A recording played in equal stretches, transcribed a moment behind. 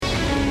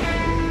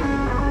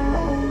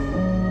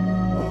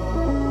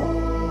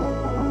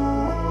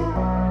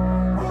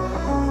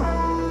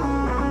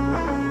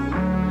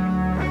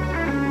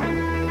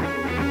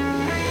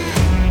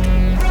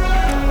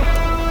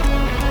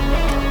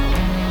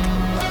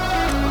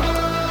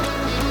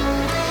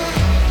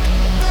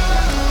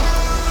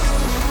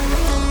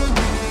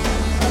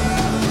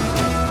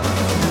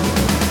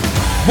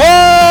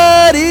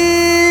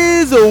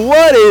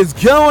is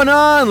going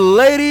on,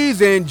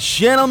 ladies and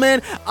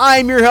gentlemen?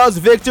 I'm your host,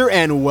 Victor,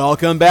 and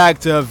welcome back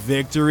to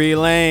Victory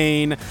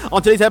Lane.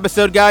 On today's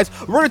episode, guys,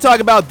 we're going to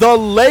talk about the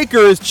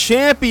Lakers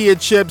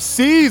championship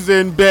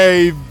season,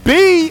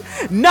 baby.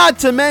 Not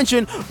to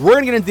mention, we're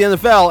going to get into the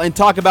NFL and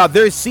talk about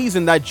their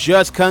season that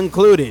just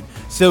concluded.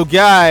 So,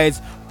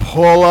 guys,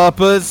 pull up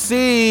a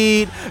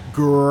seat,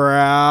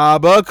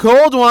 grab a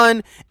cold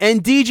one,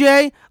 and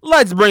DJ,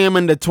 let's bring him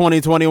into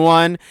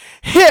 2021.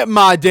 Hit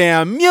my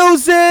damn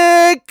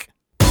music!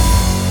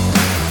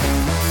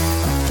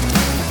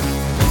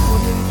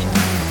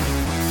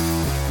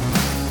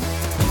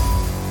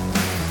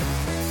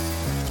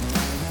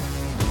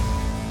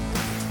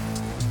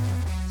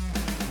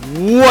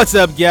 What's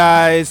up,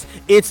 guys?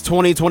 It's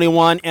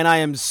 2021, and I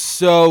am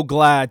so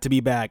glad to be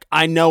back.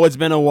 I know it's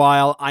been a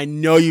while. I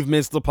know you've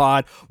missed the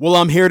pod. Well,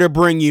 I'm here to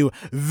bring you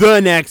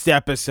the next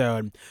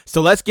episode.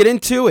 So let's get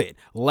into it.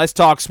 Let's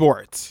talk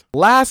sports.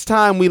 Last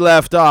time we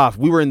left off,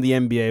 we were in the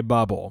NBA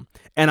bubble,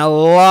 and a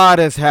lot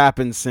has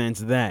happened since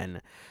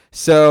then.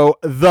 So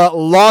the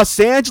Los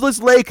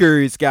Angeles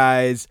Lakers,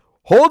 guys,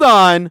 Hold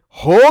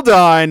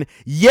on.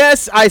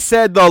 Yes, I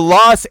said the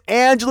Los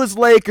Angeles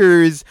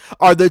Lakers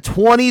are the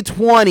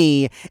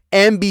 2020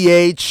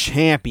 NBA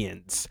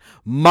champions.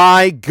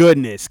 My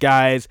goodness,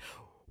 guys.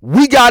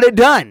 We got it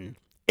done.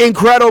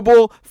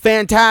 Incredible,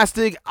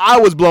 fantastic. I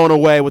was blown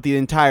away with the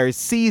entire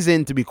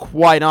season, to be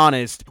quite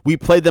honest. We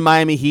played the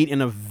Miami Heat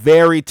in a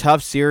very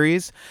tough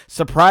series.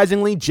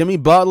 Surprisingly, Jimmy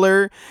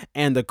Butler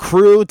and the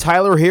crew,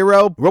 Tyler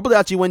Hero, were able to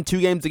actually win 2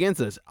 games against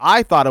us.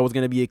 I thought it was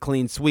going to be a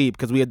clean sweep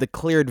because we had the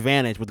clear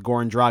advantage with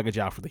Goran Dragic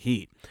out for the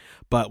Heat.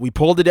 But we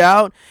pulled it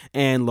out,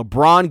 and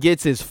LeBron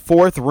gets his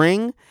 4th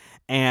ring.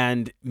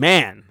 And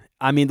man,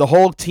 I mean, the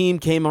whole team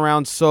came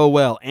around so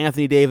well.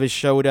 Anthony Davis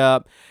showed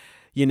up.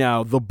 You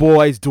know, the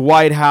boys,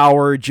 Dwight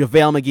Howard,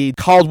 JaVale McGee,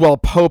 Caldwell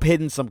Pope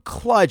hitting some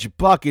clutch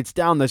buckets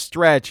down the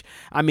stretch.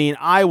 I mean,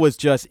 I was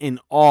just in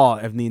awe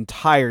of the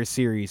entire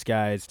series,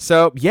 guys.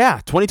 So, yeah,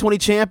 2020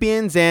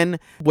 champions, and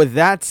with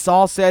that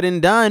all said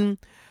and done,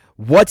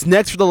 what's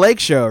next for the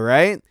Lake Show,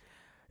 right?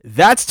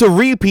 That's to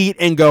repeat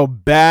and go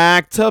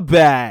back to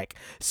back.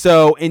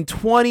 So in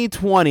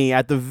 2020,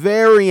 at the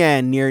very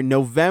end, near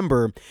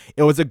November,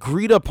 it was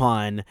agreed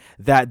upon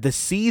that the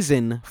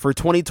season for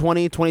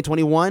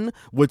 2020-2021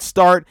 would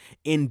start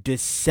in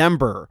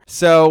December.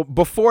 So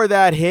before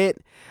that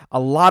hit, a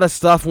lot of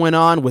stuff went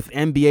on with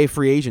NBA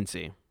free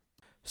agency.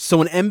 So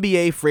when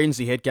NBA free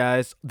agency hit,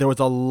 guys, there was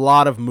a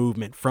lot of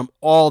movement from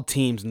all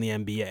teams in the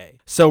NBA.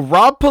 So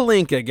Rob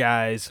Pelinka,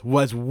 guys,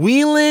 was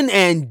wheeling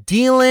and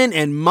dealing,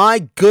 and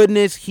my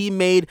goodness, he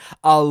made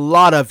a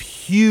lot of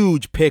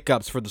huge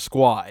pickups for the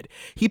squad.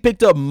 He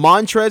picked up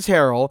Montrezl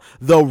Harrell,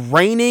 the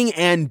reigning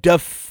and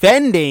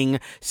defending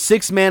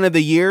 6th man of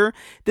the year.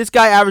 This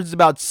guy averages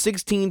about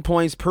 16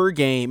 points per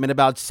game and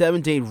about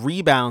 7 to 8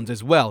 rebounds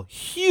as well.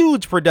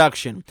 Huge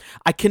production.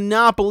 I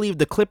cannot believe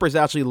the Clippers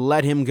actually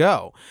let him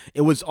go.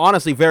 It was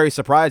honestly very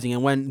surprising,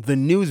 and when the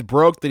news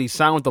broke that he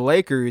signed with the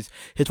Lakers,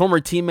 his former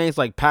teammates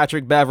like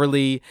Patrick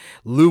Beverley,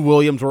 Lou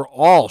Williams were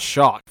all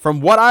shocked.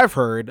 From what I've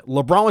heard,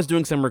 LeBron was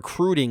doing some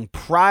recruiting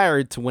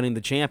prior to winning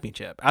the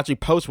championship, actually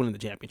post winning the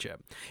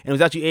championship, and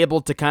was actually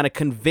able to kind of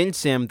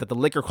convince him that the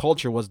Laker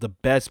culture was the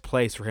best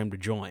place for him to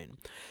join.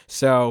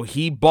 So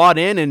he bought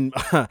in, and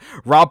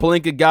Rob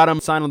Pelinka got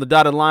him signed on the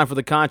dotted line for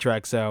the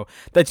contract, so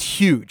that's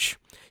huge.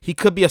 He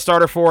could be a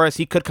starter for us.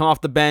 He could come off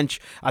the bench.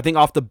 I think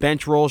off the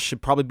bench role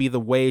should probably be the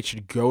way it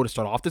should go to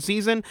start off the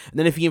season. And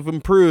then if he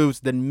improves,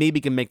 then maybe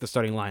he can make the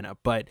starting lineup.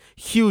 But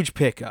huge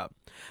pickup.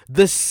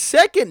 The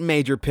second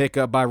major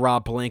pickup by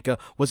Rob Pelinka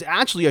was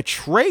actually a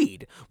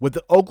trade with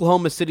the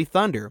Oklahoma City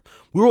Thunder.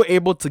 We were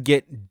able to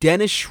get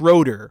Dennis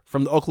Schroeder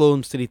from the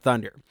Oklahoma City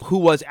Thunder, who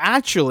was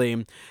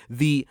actually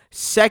the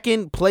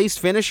 2nd place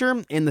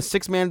finisher in the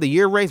 6th man of the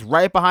year race,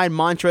 right behind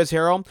Montrezl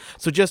Harrell.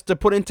 So just to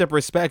put into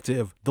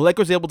perspective, the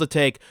Lakers were able to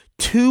take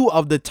 2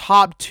 of the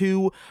top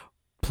 2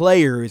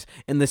 players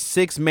in the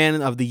 6th man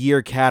of the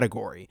year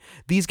category.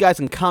 These guys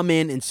can come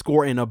in and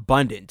score in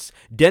abundance.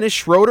 Dennis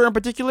Schroeder in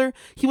particular,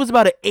 he was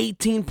about an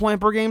 18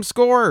 point per game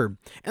scorer,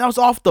 and that was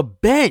off the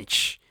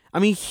bench. I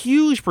mean,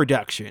 huge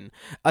production.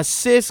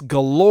 Assists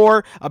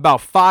galore,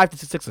 about 5 to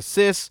 6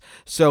 assists.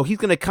 So he's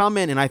going to come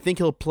in, and I think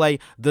he'll play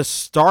the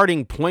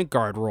starting point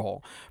guard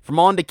role. From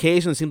all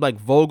indications, it seemed like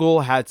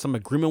Vogel had some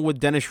agreement with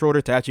Dennis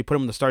Schroeder to actually put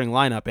him in the starting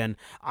lineup. And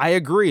I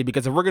agree,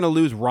 because if we're going to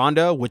lose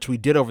Rondo, which we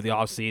did over the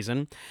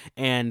offseason,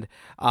 and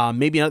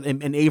maybe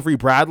an Avery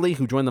Bradley,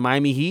 who joined the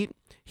Miami Heat,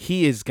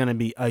 he is going to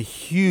be a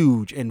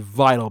huge and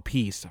vital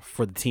piece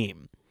for the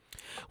team.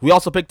 We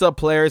also picked up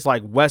players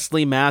like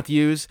Wesley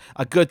Matthews,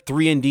 a good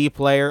 3-and-D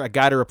player, a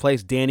guy to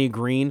replace Danny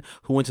Green,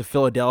 who went to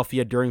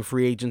Philadelphia during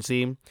free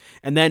agency.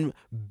 And then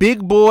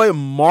big boy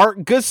Marc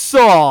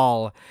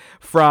Gasol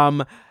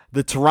from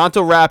the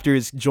Toronto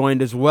Raptors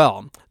joined as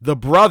well. The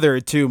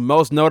brother to,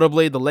 most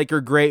notably, the Laker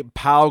great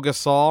Pau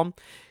Gasol.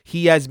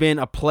 He has been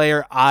a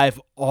player I've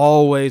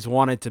always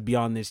wanted to be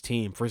on this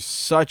team for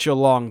such a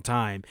long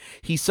time.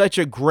 He's such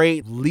a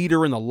great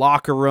leader in the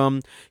locker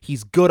room.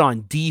 He's good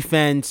on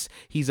defense.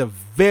 He's a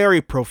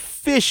very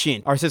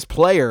proficient assist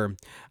player.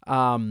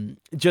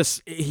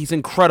 He's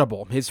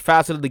incredible. His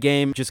facet of the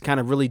game just kind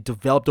of really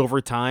developed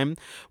over time.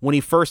 When he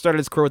first started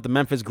his career with the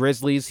Memphis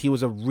Grizzlies, he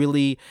was a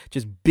really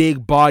just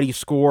big body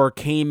scorer,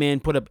 came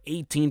in, put up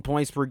 18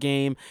 points per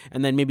game,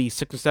 and then maybe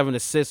 6 or 7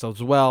 assists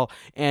as well.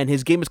 And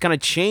his game has kind of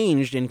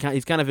changed, and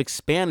he's kind of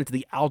expanded to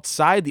the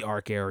outside the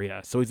arc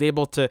area. So he's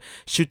able to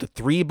shoot the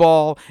 3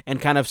 ball and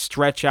kind of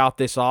stretch out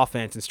this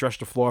offense and stretch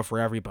the floor for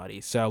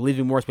everybody. So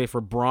leaving more space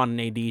for Bron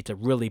and AD to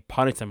really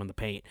punish them in the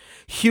paint.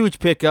 Huge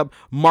pickup.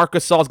 Marc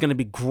Gasol is going to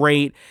be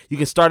great. You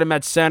can start him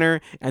at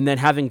center, and then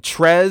having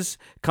Trez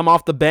come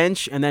off the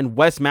bench, and then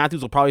Wes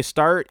Matthews will probably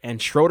start,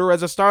 and Schroeder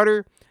as a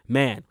starter.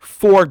 Man,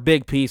 4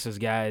 big pieces,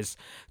 guys,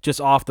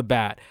 just off the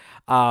bat.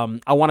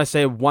 I want to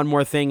say one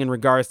more thing in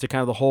regards to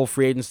kind of the whole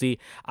free agency.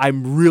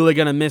 I'm really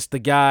going to miss the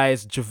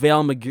guys,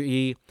 JaVale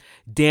McGee,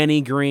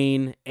 Danny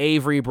Green,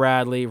 Avery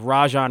Bradley,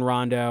 Rajon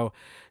Rondo.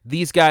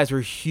 These guys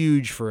were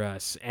huge for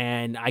us,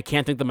 and I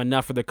can't thank them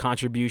enough for their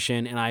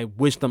contribution, and I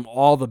wish them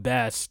all the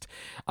best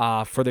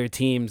for their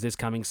teams this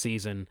coming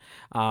season.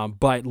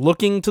 But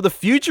looking to the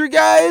future,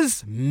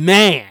 guys,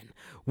 man,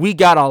 we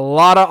got a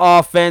lot of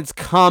offense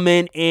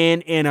coming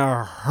in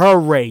a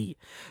hurry.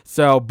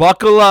 So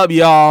buckle up,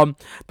 y'all.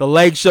 The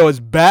Lake Show is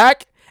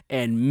back,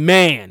 and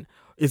man,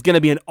 it's going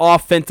to be an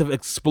offensive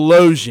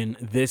explosion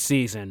this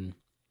season.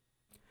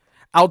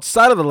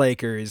 Outside of the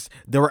Lakers,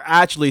 there were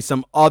actually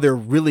some other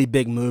really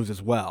big moves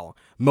as well.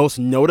 Most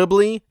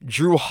notably,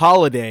 Jrue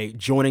Holiday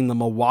joining the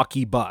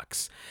Milwaukee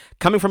Bucks.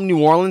 Coming from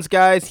New Orleans,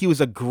 guys, he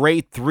was a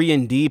great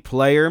 3-and-D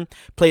player,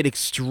 played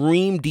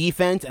extreme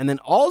defense, and then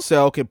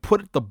also could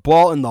put the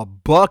ball in the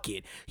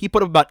bucket. He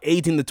put up about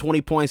 18 to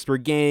 20 points per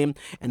game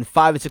and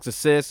 5 to 6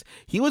 assists.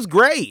 He was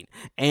great,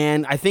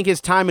 and I think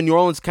his time in New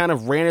Orleans kind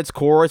of ran its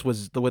course,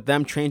 with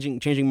them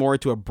changing more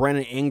to a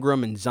Brandon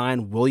Ingram and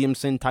Zion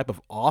Williamson type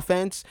of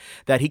offense,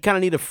 that he kind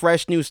of needed a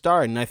fresh new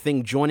start, and I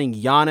think joining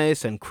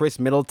Giannis and Chris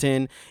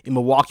Middleton in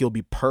Milwaukee will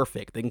be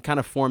perfect. They can kind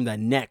of form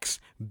that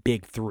next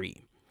big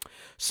 3.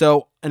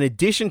 So, in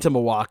addition to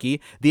Milwaukee,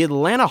 the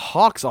Atlanta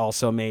Hawks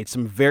also made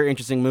some very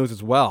interesting moves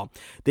as well.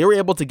 They were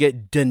able to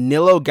get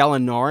Danilo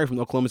Gallinari from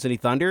the Oklahoma City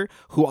Thunder,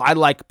 who I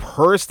like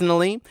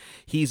personally.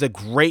 He's a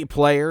great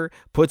player,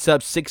 puts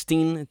up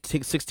 16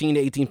 to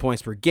 18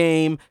 points per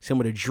game,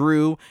 similar to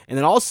Jrue, and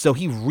then also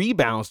he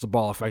rebounds the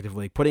ball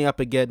effectively, putting up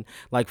again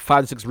like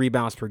 5 to 6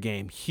 rebounds per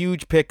game.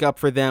 Huge pickup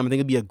for them. I think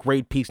it'd be a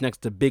great piece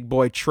next to big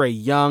boy Trae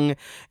Young,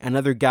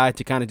 another guy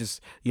to kind of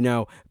just,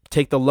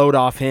 take the load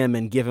off him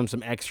and give him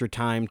some extra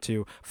time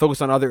to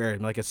focus on other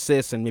areas like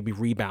assists and maybe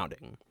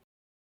rebounding.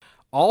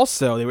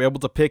 Also, they were able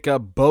to pick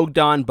up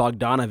Bogdan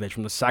Bogdanović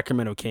from the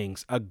Sacramento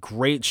Kings, a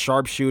great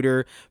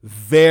sharpshooter,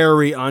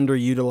 very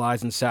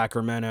underutilized in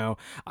Sacramento.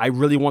 I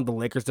really want the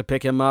Lakers to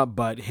pick him up,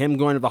 but him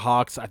going to the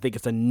Hawks, I think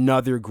it's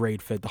another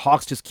great fit. The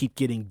Hawks just keep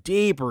getting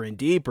deeper and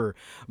deeper.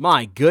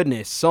 My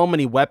goodness, so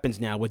many weapons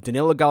now with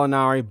Danilo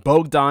Gallinari,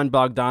 Bogdan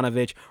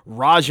Bogdanović,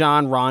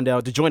 Rajon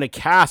Rondo, to join a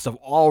cast of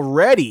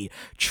already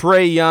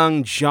Trae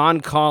Young, John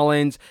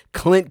Collins,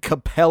 Clint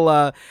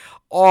Capella,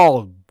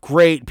 all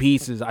great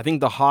pieces. I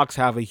think the Hawks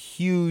have a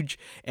huge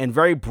and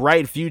very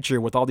bright future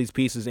with all these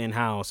pieces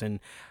in-house. And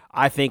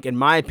I think, in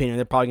my opinion,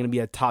 they're probably going to be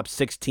a top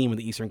 6 team in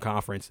the Eastern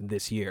Conference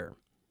this year.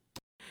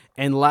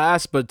 And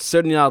last but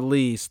certainly not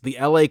least, the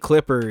LA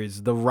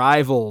Clippers, the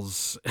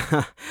rivals,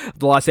 the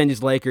Los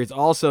Angeles Lakers,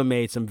 also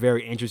made some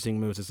very interesting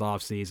moves this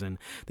offseason.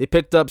 They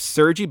picked up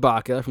Serge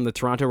Ibaka from the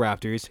Toronto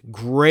Raptors.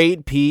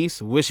 Great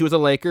piece. Wish he was a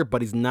Laker,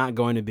 but he's not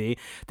going to be.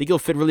 I think he'll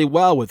fit really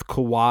well with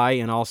Kawhi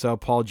and also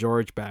Paul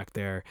George back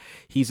there.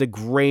 He's a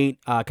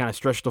great kind of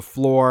stretch the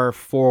floor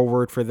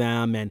forward for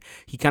them, and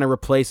he kind of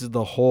replaces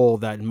the hole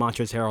that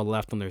Montrezl Harrell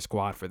left on their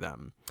squad for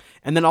them.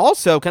 And then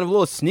also kind of a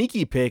little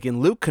sneaky pick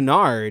in Luke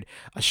Kennard,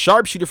 a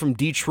sharpshooter from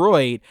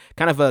Detroit,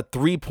 kind of a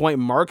 3-point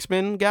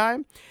marksman guy.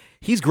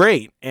 He's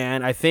great,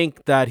 and I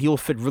think that he'll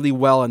fit really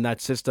well in that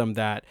system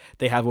that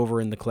they have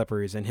over in the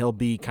Clippers, and he'll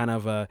be kind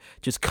of a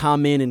just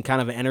come in and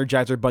kind of an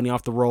energizer bunny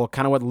off the roll,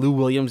 kind of what Lou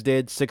Williams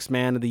did, 6th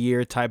man of the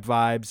year type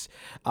vibes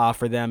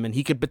for them, and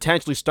he could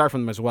potentially start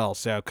from them as well.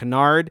 So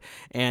Kennard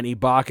and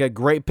Ibaka,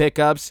 great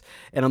pickups,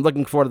 and I'm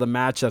looking forward to the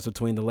matchups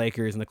between the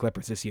Lakers and the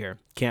Clippers this year.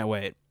 Can't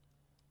wait.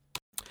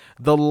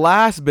 The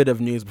last bit of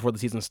news before the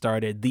season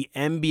started, the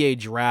NBA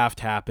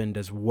draft happened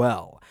as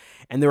well.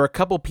 And there were a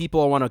couple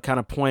people I want to kind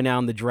of point out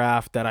in the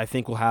draft that I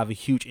think will have a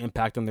huge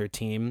impact on their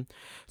team.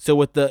 So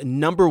with the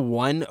number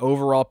 1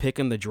 overall pick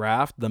in the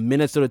draft, the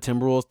Minnesota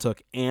Timberwolves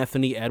took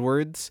Anthony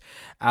Edwards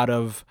out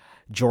of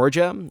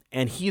Georgia,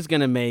 and he's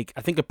going to make,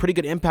 I think, a pretty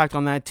good impact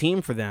on that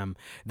team for them.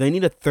 They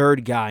need a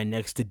third guy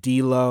next to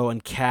D'Lo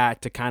and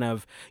Cat to kind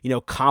of,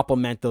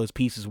 complement those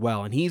pieces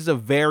well. And he's a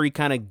very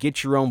kind of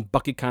get your own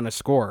bucket kind of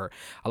scorer.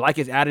 I like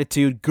his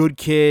attitude, good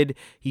kid.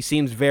 He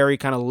seems very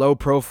kind of low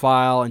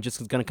profile and just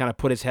going to kind of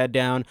put his head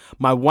down.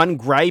 My one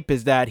gripe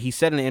is that he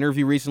said in an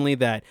interview recently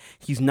that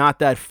he's not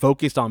that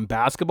focused on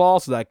basketball,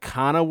 so that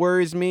kind of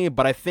worries me.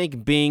 But I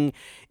think being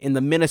in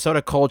the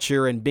Minnesota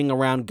culture and being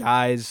around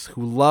guys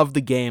who love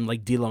the game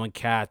like D'Lo and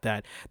Cat,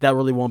 that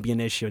really won't be an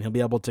issue, and he'll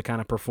be able to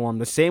kind of perform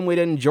the same way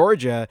that in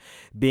Georgia,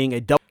 being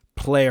a double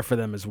player for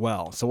them as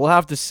well. So we'll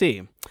have to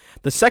see.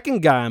 The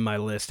second guy on my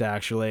list,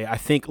 actually, I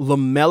think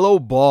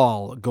LaMelo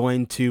Ball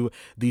going to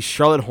the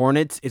Charlotte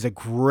Hornets is a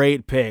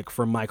great pick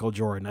for Michael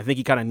Jordan. I think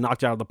he kind of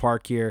knocked out of the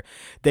park here.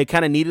 They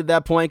kind of needed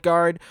that point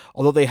guard,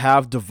 although they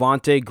have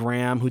Devontae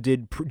Graham, who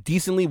did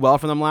decently well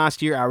for them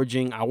last year,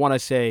 averaging, I want to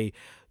say,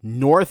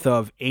 north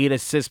of 8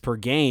 assists per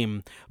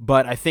game,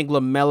 but I think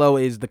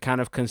LaMelo is the kind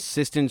of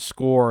consistent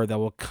scorer that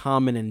will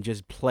come in and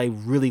just play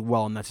really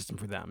well in that system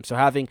for them. So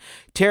having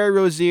Terry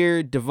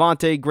Rozier,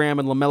 Devontae Graham,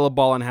 and LaMelo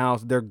Ball in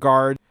house, their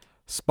guard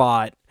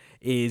spot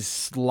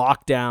is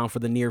locked down for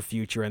the near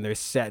future, and they're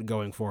set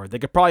going forward. They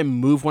could probably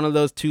move one of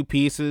those two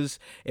pieces.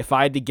 If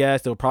I had to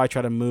guess, they'll probably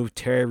try to move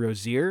Terry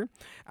Rozier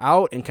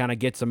out and kind of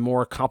get some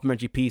more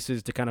complementary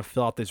pieces to kind of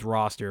fill out this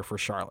roster for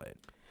Charlotte.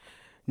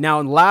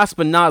 Now, last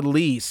but not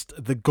least,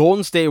 the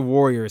Golden State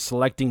Warriors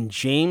selecting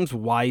James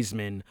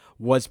Wiseman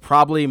was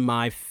probably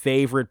my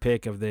favorite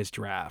pick of this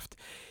draft.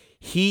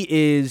 He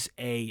is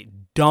a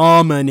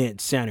dominant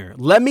center.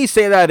 Let me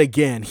say that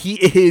again. He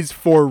is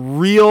for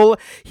real.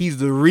 He's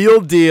the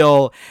real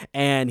deal,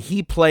 and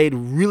he played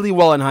really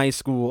well in high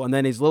school, and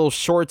then his little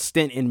short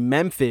stint in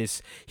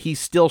Memphis, he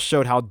still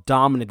showed how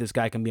dominant this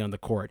guy can be on the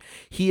court.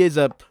 He is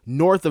a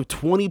north of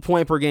 20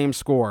 point per game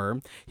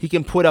scorer. He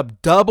can put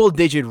up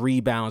double-digit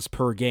rebounds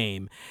per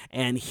game,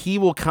 and he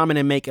will come in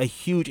and make a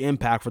huge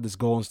impact for this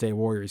Golden State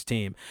Warriors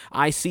team.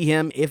 I see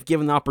him, if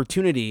given the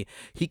opportunity,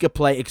 he could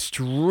play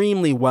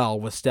extremely well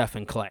with Steph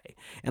and Clay,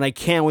 and I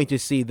can't wait to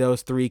see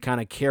those three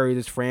kind of carry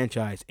this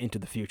franchise into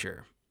the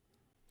future.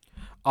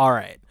 All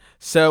right,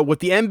 so with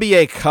the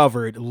NBA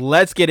covered,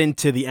 let's get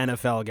into the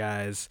NFL,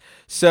 guys.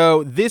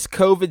 So this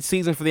COVID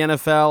season for the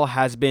NFL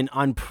has been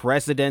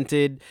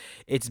unprecedented.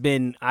 It's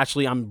been,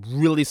 actually, I'm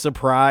really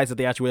surprised that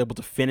they actually were able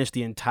to finish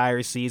the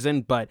entire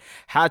season, but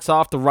hats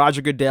off to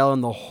Roger Goodell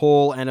and the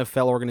whole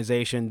NFL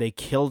organization. They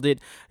killed it,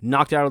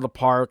 knocked it out of the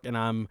park, and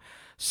I'm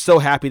so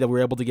happy that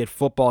we're able to get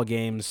football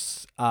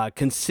games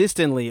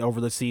consistently over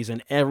the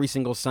season every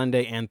single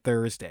Sunday and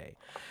Thursday.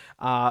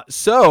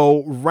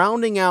 So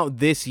rounding out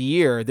this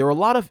year, there were a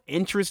lot of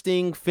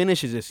interesting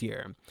finishes this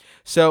year.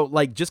 So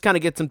just kind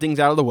of get some things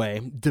out of the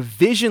way.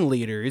 Division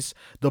leaders,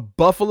 the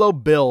Buffalo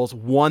Bills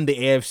won the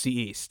AFC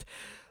East.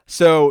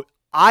 So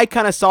I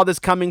kind of saw this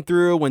coming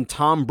through when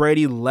Tom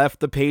Brady left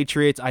the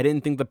Patriots. I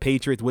didn't think the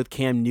Patriots with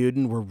Cam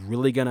Newton were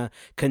really going to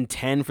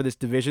contend for this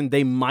division.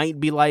 They might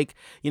be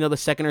the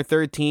second or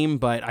third team,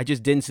 but I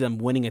just didn't see them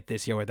winning it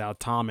this year without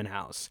Tom in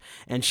house.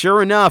 And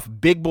sure enough,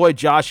 big boy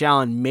Josh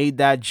Allen made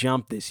that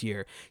jump this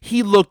year.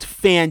 He looked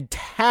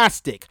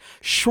fantastic,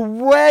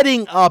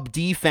 shredding up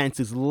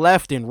defenses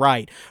left and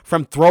right,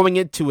 from throwing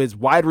it to his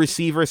wide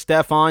receiver,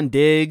 Stephon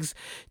Diggs,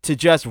 to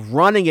just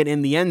running it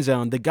in the end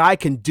zone. The guy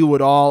can do it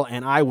all,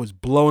 and I was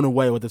blown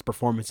away with his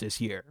performance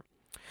this year.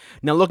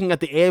 Now, looking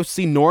at the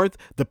AFC North,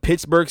 the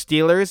Pittsburgh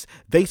Steelers,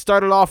 they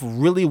started off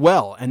really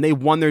well and they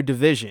won their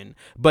division.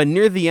 But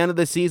near the end of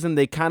the season,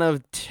 they kind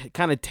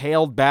of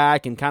tailed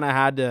back and kind of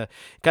had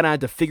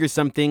to figure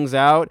some things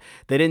out.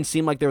 They didn't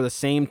seem like they were the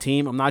same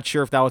team. I'm not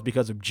sure if that was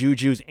because of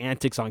Juju's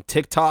antics on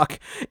TikTok,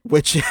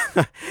 which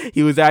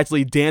he was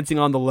actually dancing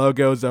on the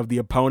logos of the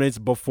opponents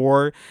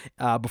before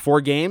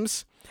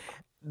games.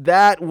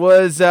 That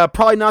was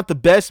probably not the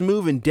best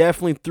move and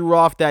definitely threw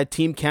off that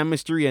team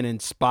chemistry and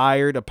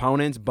inspired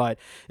opponents, but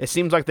it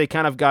seems like they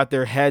kind of got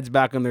their heads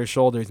back on their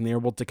shoulders and they were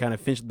able to kind of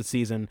finish the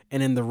season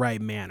and in the right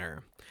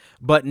manner.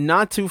 But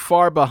not too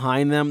far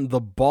behind them,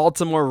 the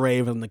Baltimore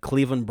Ravens and the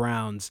Cleveland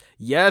Browns.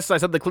 Yes, I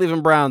said the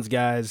Cleveland Browns,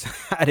 guys,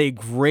 had a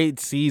great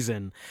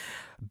season.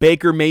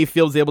 Baker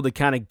Mayfield's able to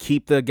kind of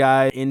keep the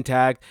guy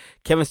intact.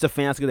 Kevin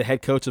Stefanski, the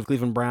head coach of the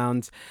Cleveland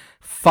Browns,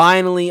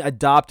 finally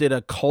adopted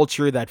a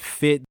culture that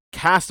fit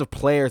cast of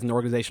players in the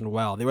organization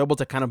well. They were able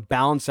to kind of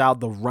balance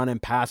out the run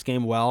and pass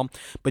game well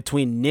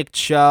between Nick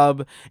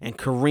Chubb and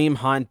Kareem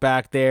Hunt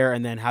back there,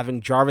 and then having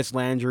Jarvis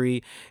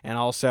Landry and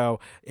also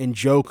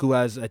Njoku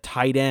as a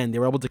tight end. They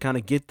were able to kind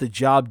of get the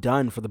job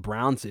done for the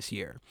Browns this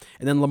year.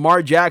 And then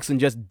Lamar Jackson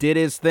just did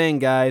his thing,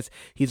 guys.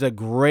 He's a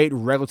great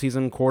regular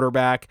season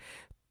quarterback.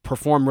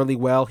 Performed really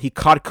well. He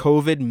caught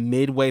COVID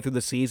midway through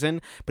the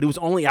season, but he was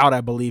only out,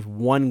 I believe,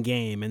 one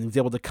game, and he was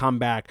able to come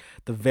back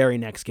the very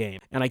next game.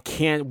 And I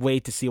can't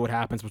wait to see what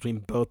happens between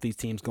both these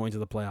teams going to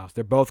the playoffs.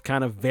 They're both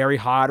kind of very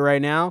hot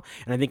right now,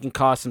 and I think can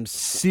cause some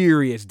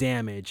serious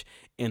damage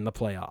in the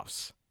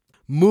playoffs.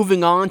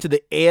 Moving on to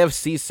the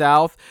AFC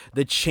South,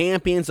 the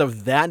champions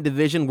of that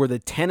division were the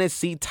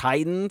Tennessee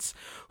Titans,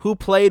 who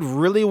played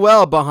really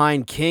well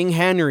behind King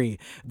Henry,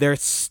 their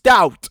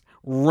stout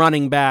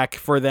running back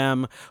for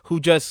them, who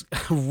just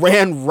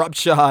ran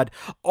roughshod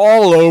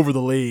all over the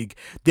league.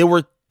 There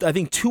were, I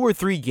think, 2 or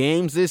 3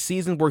 games this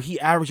season where he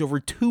averaged over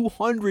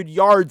 200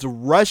 yards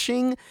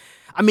rushing.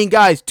 I mean,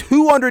 guys,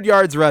 200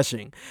 yards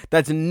rushing.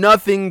 That's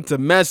nothing to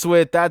mess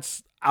with.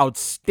 That's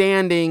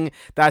outstanding.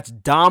 That's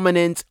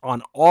dominant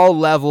on all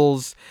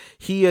levels.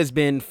 He has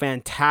been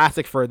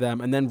fantastic for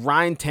them. And then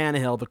Ryan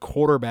Tannehill, the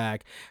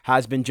quarterback,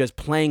 has been just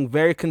playing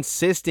very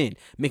consistent,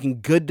 making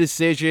good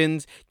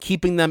decisions,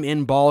 keeping them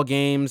in ball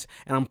games.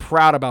 And I'm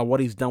proud about what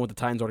he's done with the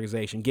Titans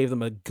organization. Gave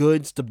them a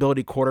good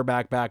stability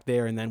quarterback back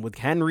there. And then with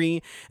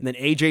Henry and then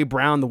A.J.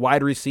 Brown, the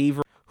wide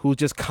receiver, who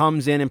just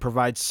comes in and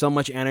provides so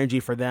much energy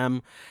for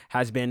them,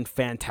 has been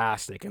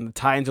fantastic. And the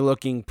Titans are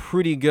looking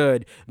pretty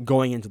good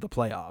going into the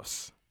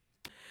playoffs.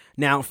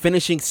 Now,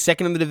 finishing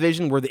second in the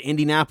division were the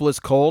Indianapolis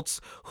Colts,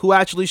 who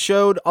actually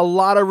showed a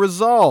lot of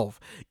resolve.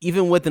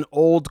 Even with an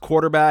old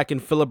quarterback in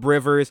Phillip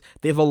Rivers,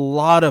 they have a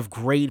lot of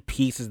great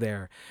pieces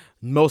there.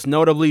 Most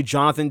notably,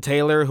 Jonathan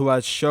Taylor, who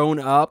has shown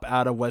up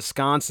out of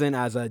Wisconsin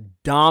as a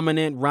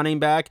dominant running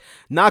back.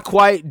 Not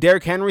quite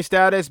Derrick Henry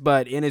status,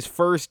 but in his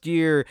first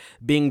year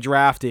being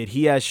drafted,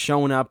 he has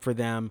shown up for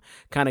them,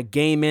 kind of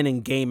game in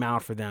and game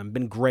out for them.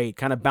 Been great,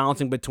 kind of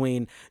bouncing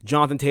between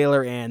Jonathan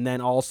Taylor and then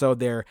also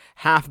their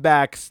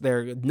halfbacks,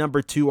 their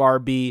number 2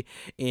 RB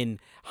in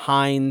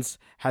Hines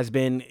has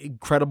been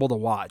incredible to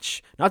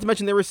watch. Not to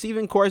mention their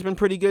receiving core has been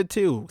pretty good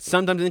too.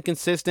 Sometimes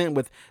inconsistent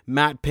with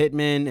Matt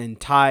Pittman and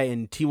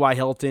T.Y.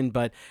 Hilton,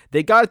 but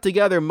they got it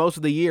together most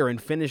of the year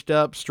and finished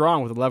up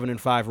strong with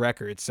 11-5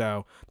 records.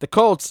 So the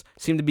Colts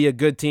seem to be a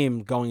good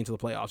team going into the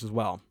playoffs as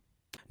well.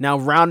 Now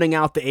rounding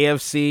out the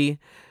AFC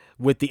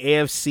with the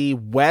AFC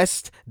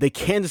West, the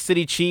Kansas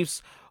City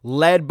Chiefs,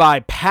 led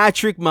by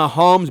Patrick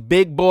Mahomes,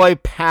 big boy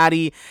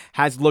Patty,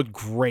 has looked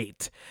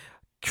great.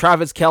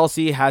 Travis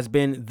Kelce has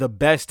been the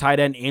best tight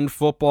end in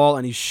football,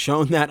 and he's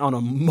shown that on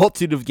a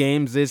multitude of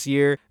games this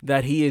year,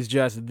 that he is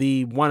just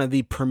one of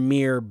the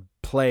premier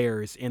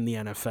players in the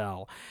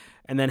NFL.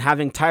 And then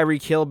having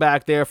Tyreek Hill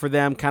back there for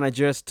them, kind of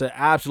just to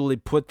absolutely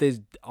put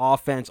this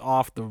offense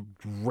off the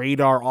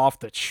radar, off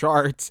the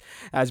charts,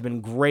 has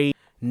been great.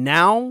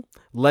 Now,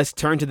 let's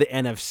turn to the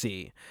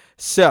NFC.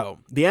 So,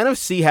 the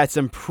NFC had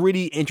some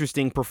pretty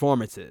interesting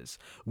performances.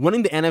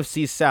 Winning the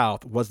NFC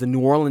South was the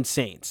New Orleans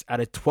Saints at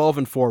a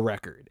 12-4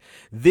 record.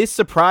 This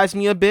surprised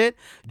me a bit.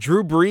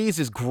 Drew Brees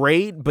is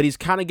great, but he's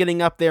kind of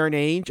getting up there in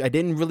age. I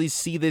didn't really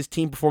see this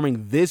team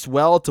performing this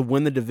well to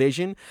win the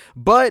division,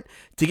 but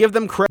to give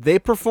them credit, they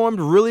performed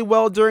really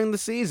well during the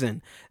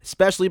season,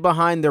 especially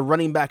behind their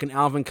running back in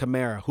Alvin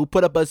Kamara, who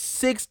put up a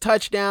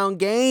 6-touchdown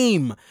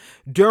game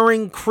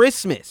during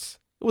Christmas.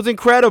 It was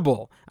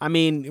incredible. I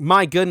mean,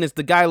 my goodness,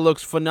 the guy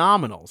looks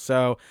phenomenal.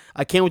 So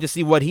I can't wait to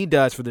see what he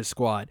does for this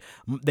squad.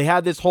 They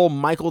had this whole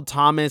Michael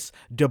Thomas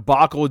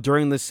debacle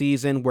during the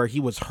season where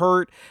he was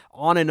hurt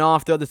on and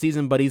off throughout the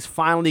season, but he's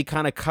finally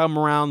kind of come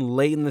around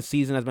late in the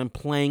season, has been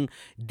playing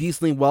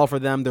decently well for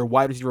them. They're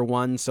wide receiver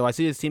 1. So I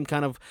see this team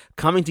kind of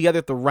coming together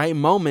at the right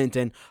moment,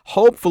 and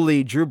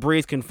hopefully Drew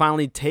Brees can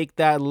finally take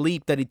that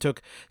leap that he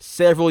took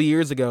several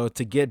years ago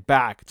to get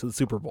back to the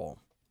Super Bowl.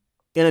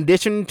 In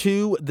addition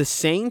to the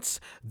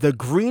Saints, the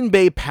Green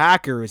Bay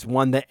Packers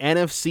won the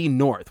NFC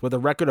North with a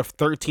record of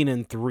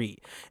 13-3.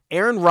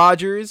 Aaron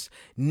Rodgers,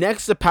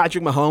 next to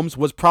Patrick Mahomes,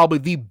 was probably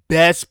the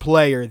best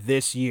player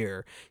this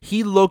year.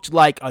 He looked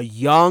like a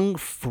young,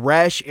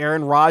 fresh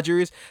Aaron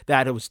Rodgers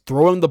that was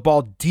throwing the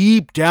ball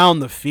deep down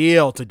the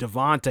field to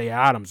Davante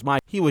Adams.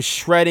 He was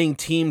shredding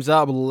teams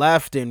up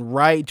left and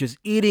right, just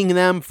eating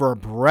them for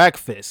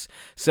breakfast.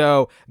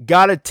 So,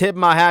 gotta tip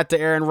my hat to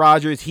Aaron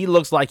Rodgers. He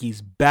looks like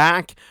he's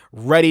back,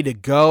 ready to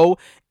go.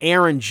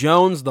 Aaron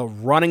Jones, the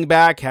running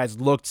back, has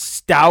looked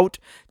stout,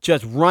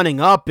 just running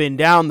up and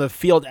down the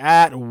field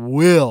at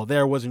will.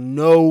 There was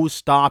no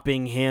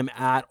stopping him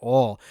at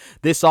all.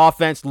 This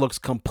offense looks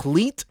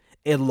complete.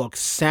 It looks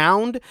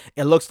sound.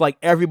 It looks like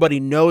everybody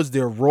knows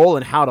their role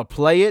and how to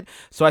play it.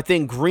 So I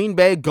think Green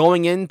Bay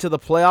going into the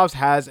playoffs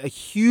has a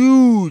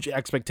huge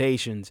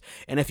expectations.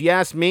 And if you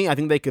ask me, I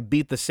think they could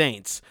beat the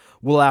Saints.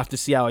 We'll have to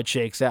see how it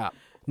shakes out.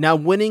 Now,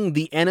 winning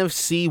the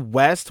NFC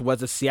West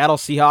was the Seattle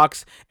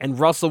Seahawks, and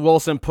Russell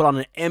Wilson put on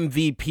an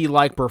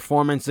MVP-like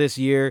performance this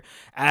year.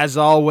 As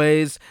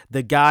always,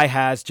 the guy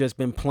has just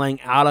been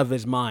playing out of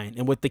his mind.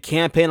 And with the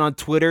campaign on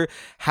Twitter,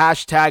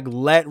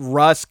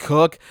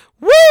 #LetRussCook,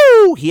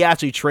 woo! He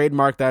actually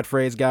trademarked that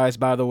phrase, guys,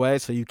 by the way,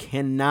 so you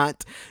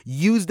cannot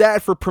use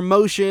that for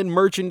promotion,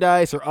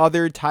 merchandise, or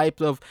other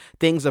types of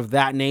things of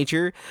that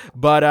nature.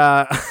 But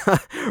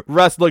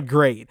Russ looked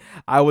great.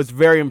 I was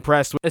very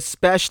impressed,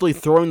 especially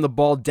throwing the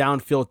ball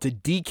downfield to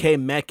DK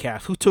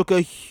Metcalf, who took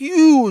a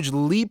huge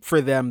leap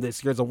for them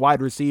this year as a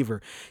wide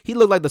receiver. He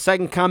looked like the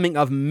second coming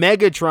of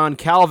Megatron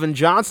Calvin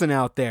Johnson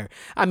out there.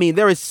 I mean,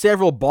 there were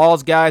several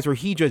balls, guys, where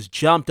he just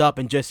jumped up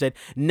and just said,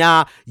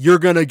 nah, you're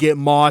going to get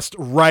mossed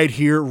right right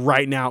here,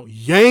 right now.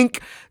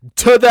 Yank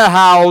to the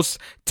house,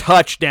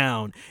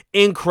 touchdown.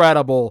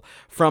 Incredible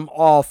from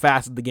all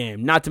facets of the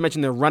game. Not to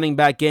mention their running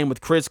back game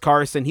with Chris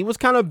Carson. He was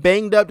kind of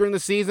banged up during the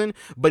season,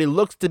 but he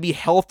looks to be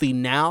healthy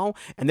now,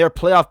 and their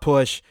playoff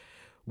push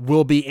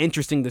will be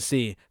interesting to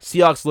see.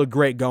 Seahawks look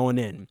great going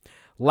in.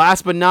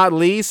 Last but not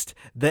least,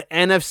 the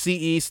NFC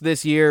East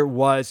this year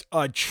was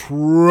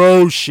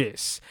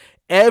atrocious.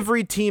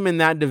 Every team in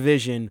that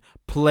division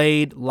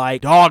played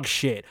like dog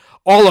shit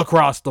all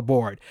across the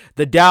board.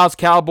 The Dallas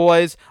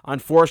Cowboys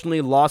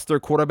unfortunately lost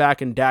their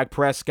quarterback in Dak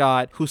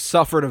Prescott, who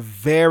suffered a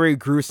very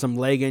gruesome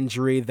leg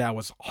injury that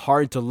was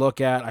hard to look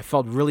at. I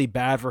felt really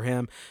bad for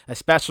him,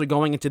 especially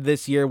going into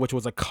this year, which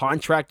was a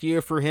contract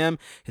year for him.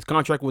 His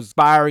contract was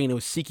expiring and he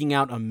was seeking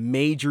out a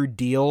major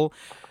deal.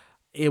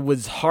 It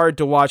was hard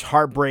to watch,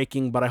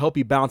 heartbreaking, but I hope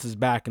he bounces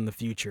back in the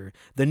future.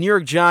 The New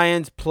York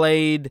Giants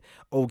played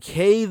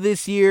okay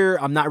this year.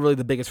 I'm not really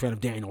the biggest fan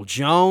of Daniel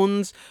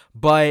Jones,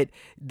 but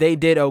they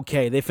did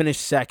okay. They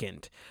finished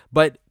second.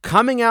 But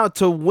coming out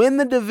to win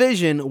the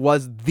division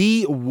was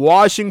the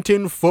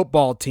Washington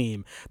football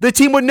team. The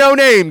team with no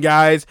name,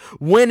 guys.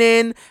 Went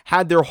in,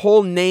 had their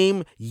whole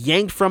name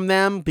yanked from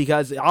them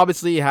because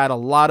obviously it had a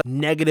lot of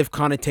negative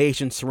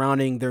connotations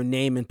surrounding their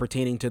name and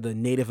pertaining to the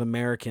Native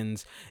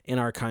Americans in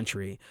our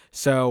country.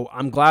 So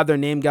I'm glad their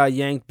name got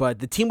yanked, but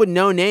the team with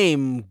no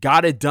name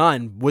got it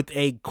done with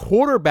a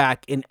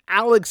quarterback in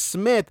Alex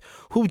Smith,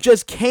 who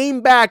just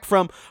came back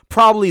from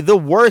probably the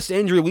worst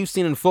injury we've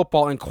seen in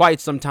football in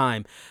quite some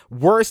time.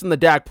 Worse than the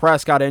Dak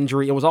Prescott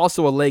injury. It was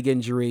also a leg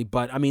injury,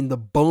 but I mean, the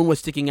bone was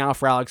sticking out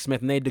for Alex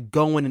Smith, and they had to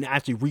go in and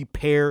actually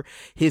repair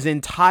his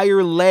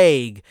entire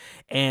leg.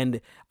 And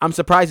I'm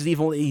surprised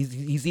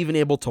he's even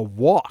able to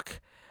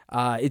walk.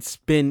 It's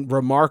been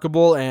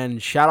remarkable,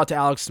 and shout out to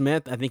Alex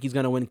Smith. I think he's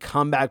going to win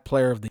comeback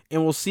player of the year,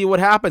 and we'll see what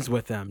happens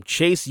with them.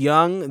 Chase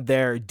Young,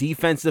 their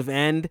defensive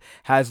end,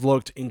 has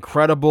looked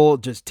incredible,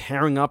 just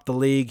tearing up the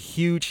league.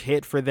 Huge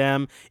hit for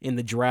them in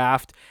the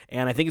draft,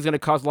 and I think he's going to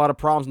cause a lot of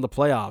problems in the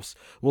playoffs.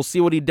 We'll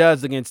see what he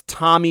does against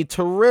Tommy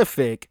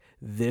Terrific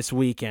this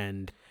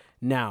weekend.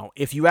 Now,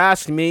 if you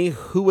ask me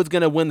who is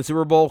going to win the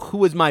Super Bowl,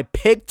 who is my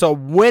pick to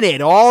win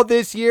it all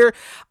this year,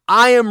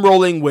 I am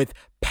rolling with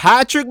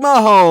Patrick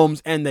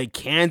Mahomes and the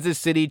Kansas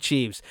City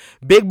Chiefs.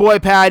 Big boy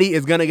Patty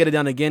is going to get it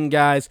done again,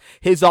 guys.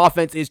 His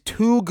offense is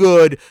too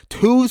good,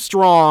 too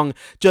strong,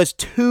 just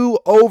too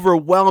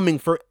overwhelming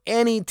for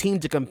any team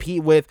to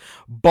compete with,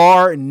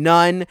 bar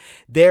none.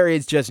 There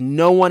is just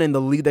no one in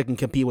the league that can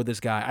compete with this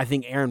guy. I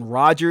think Aaron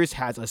Rodgers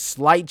has a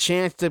slight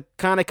chance to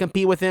kind of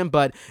compete with him,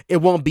 but it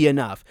won't be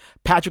enough.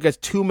 Patrick has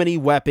too many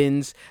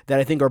weapons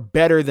that I think are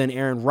better than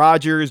Aaron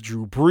Rodgers,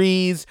 Drew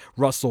Brees,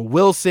 Russell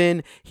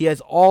Wilson. He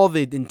has all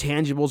the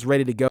intangibles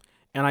ready to go.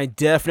 And I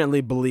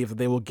definitely believe that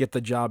they will get the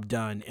job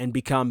done and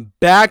become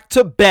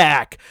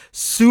back-to-back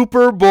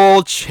Super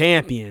Bowl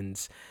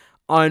champions.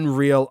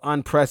 Unreal,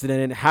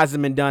 unprecedented,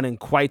 hasn't been done in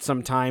quite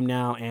some time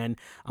now, and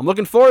I'm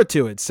looking forward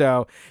to it.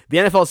 So the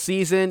NFL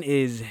season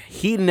is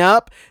heating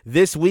up.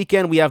 This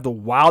weekend we have the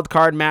wild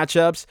card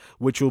matchups,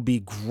 which will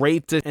be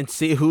great to and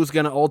see who's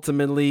going to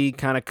ultimately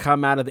kind of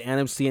come out of the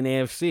NFC and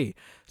AFC.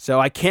 So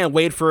I can't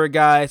wait for it,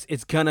 guys.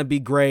 It's going to be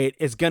great.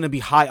 It's going to be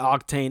high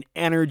octane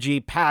energy,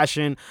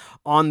 passion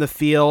on the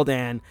field,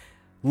 and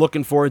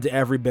looking forward to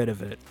every bit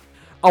of it.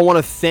 I want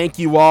to thank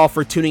you all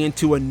for tuning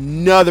into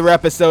another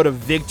episode of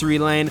Victory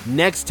Lane.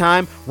 Next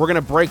time, we're going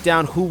to break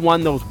down who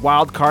won those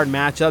wild card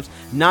matchups,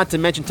 not to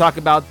mention talk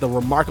about the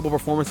remarkable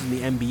performances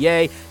in the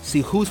NBA, see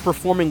who's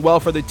performing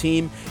well for the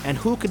team, and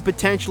who could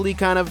potentially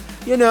kind of,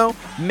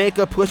 make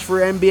a push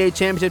for NBA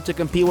championship to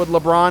compete with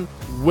LeBron.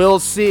 We'll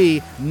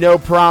see. No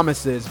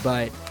promises,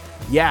 but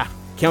yeah,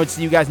 can't wait to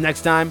see you guys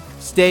next time.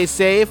 Stay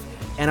safe,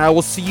 and I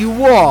will see you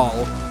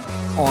all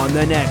on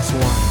the next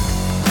one.